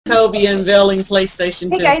Toby unveiling PlayStation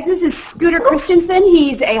 2. Hey guys, this is Scooter Christensen.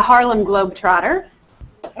 He's a Harlem Globetrotter.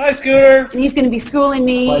 Hi, Scooter. And he's going to be schooling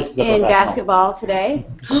me in basketball today.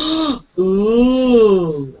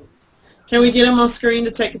 Ooh. Can we get him on screen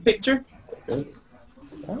to take a picture?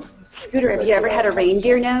 Scooter, have you ever had a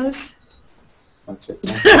reindeer nose? Come here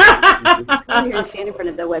and stand in front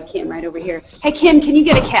of the webcam right over here. Hey, Kim, can you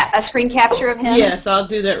get a screen capture of him? Yes, I'll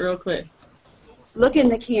do that real quick. Look in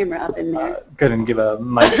the camera up in there. Couldn't give a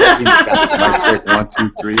mic. Mic check, 1,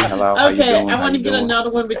 2, 3. Hello. How you Okay, doing? I want to get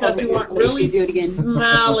another one because we weren't really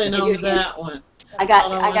smiling on that one. I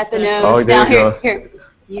got the nose. Oh, there you go. Here.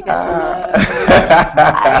 You got the nose.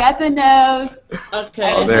 I got the nose.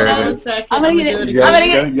 Okay, oh, there it is. I'm gonna get it. You got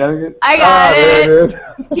it. I got it.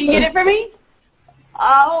 Can you get it for me?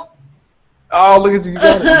 Oh. Oh, look at you. You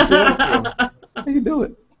got it. How you do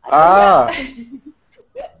it?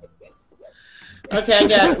 Okay, I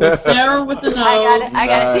got it. With Sarah with the nose. I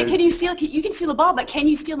got it. Can you steal? You can steal the ball, but can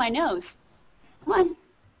you steal my nose? Come on.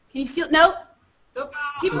 Can you steal? Nope. Nope.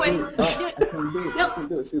 Keep away. I can't do it. Nope. I can't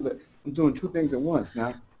do it. See, look, I'm doing 2 things at once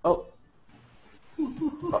now. Oh.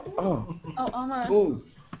 Oh. Oh, Boom.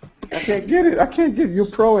 I can't get it. I can't get it.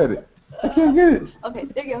 You're pro at it. I can't get it. Okay,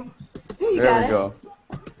 there you go. You there we go.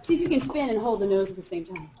 See if you can spin and hold the nose at the same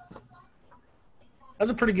time.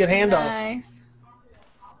 That's a pretty good handoff. Nice.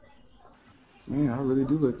 Man, I really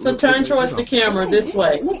do look. So turn towards the camera this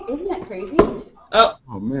way. Isn't that crazy? Oh.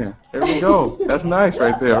 Oh man, there we go. That's nice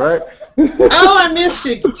right there, right? Oh, I missed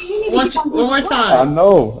you. One more time.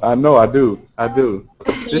 I know, I do.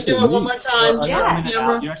 Can you do it one more time?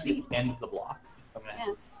 Yeah. You actually end the block.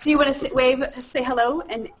 Yeah. So you want to wave, say hello,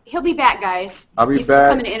 and he'll be back, guys. I'll be He's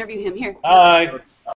back. coming to interview him. Here. Hi.